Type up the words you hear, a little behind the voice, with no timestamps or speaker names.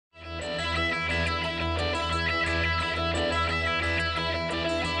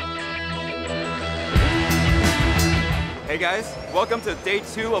Hey guys, welcome to day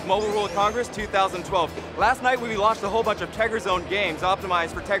 2 of Mobile World Congress 2012. Last night we launched a whole bunch of Tegra Zone games optimized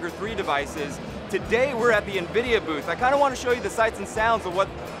for Tegra 3 devices. Today we're at the NVIDIA booth. I kind of want to show you the sights and sounds of what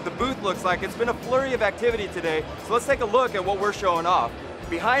the booth looks like. It's been a flurry of activity today, so let's take a look at what we're showing off.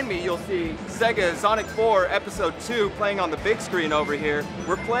 Behind me you'll see Sega Sonic 4 Episode 2 playing on the big screen over here.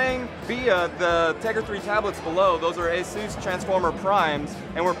 We're playing via the Tegra 3 tablets below. Those are ASUS Transformer Primes,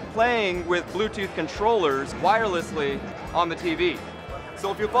 and we're playing with Bluetooth controllers wirelessly on the TV.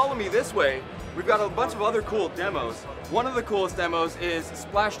 So if you follow me this way, we've got a bunch of other cool demos. One of the coolest demos is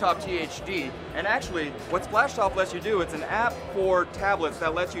Splashtop THD, and actually what Splashtop lets you do, it's an app for tablets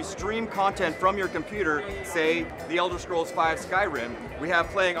that lets you stream content from your computer, say the Elder Scrolls V Skyrim. We have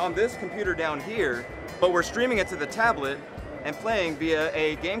playing on this computer down here, but we're streaming it to the tablet and playing via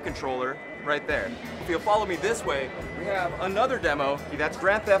a game controller right there. If you'll follow me this way, we have another demo. That's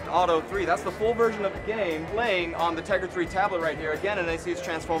Grand Theft Auto 3. That's the full version of the game playing on the Tegra 3 tablet right here. Again, an ASUS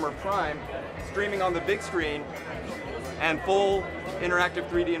Transformer Prime, streaming on the big screen and full interactive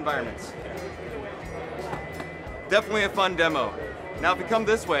 3D environments. Definitely a fun demo. Now if you come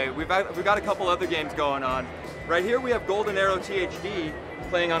this way, we've got a couple other games going on. Right here we have Golden Arrow THD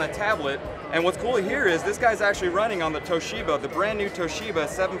playing on a tablet. And what's cool here is this guy's actually running on the Toshiba, the brand new Toshiba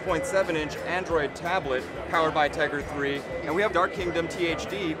 7.7-inch Android tablet powered by Tegra 3. And we have Dark Kingdom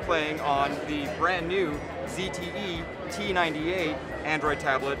THD playing on the brand new ZTE T98 Android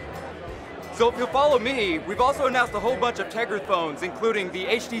tablet. So if you'll follow me, we've also announced a whole bunch of Tegra phones, including the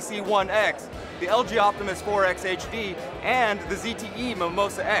HTC One X, the LG Optimus 4X HD, and the ZTE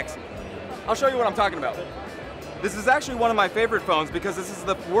Mimosa X. I'll show you what I'm talking about. This is actually one of my favorite phones because this is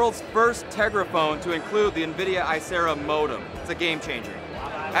the world's first Tegra phone to include the NVIDIA Icera modem. It's a game changer.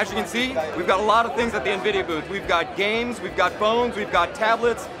 As you can see, we've got a lot of things at the NVIDIA booth. We've got games, we've got phones, we've got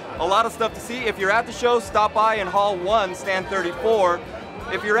tablets, a lot of stuff to see. If you're at the show, stop by in Hall 1, stand 34.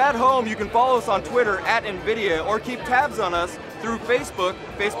 If you're at home, you can follow us on Twitter at NVIDIA or keep tabs on us through Facebook,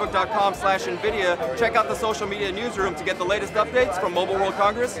 facebook.com/NVIDIA. Check out the social media newsroom to get the latest updates from Mobile World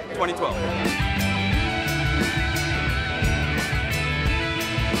Congress 2012.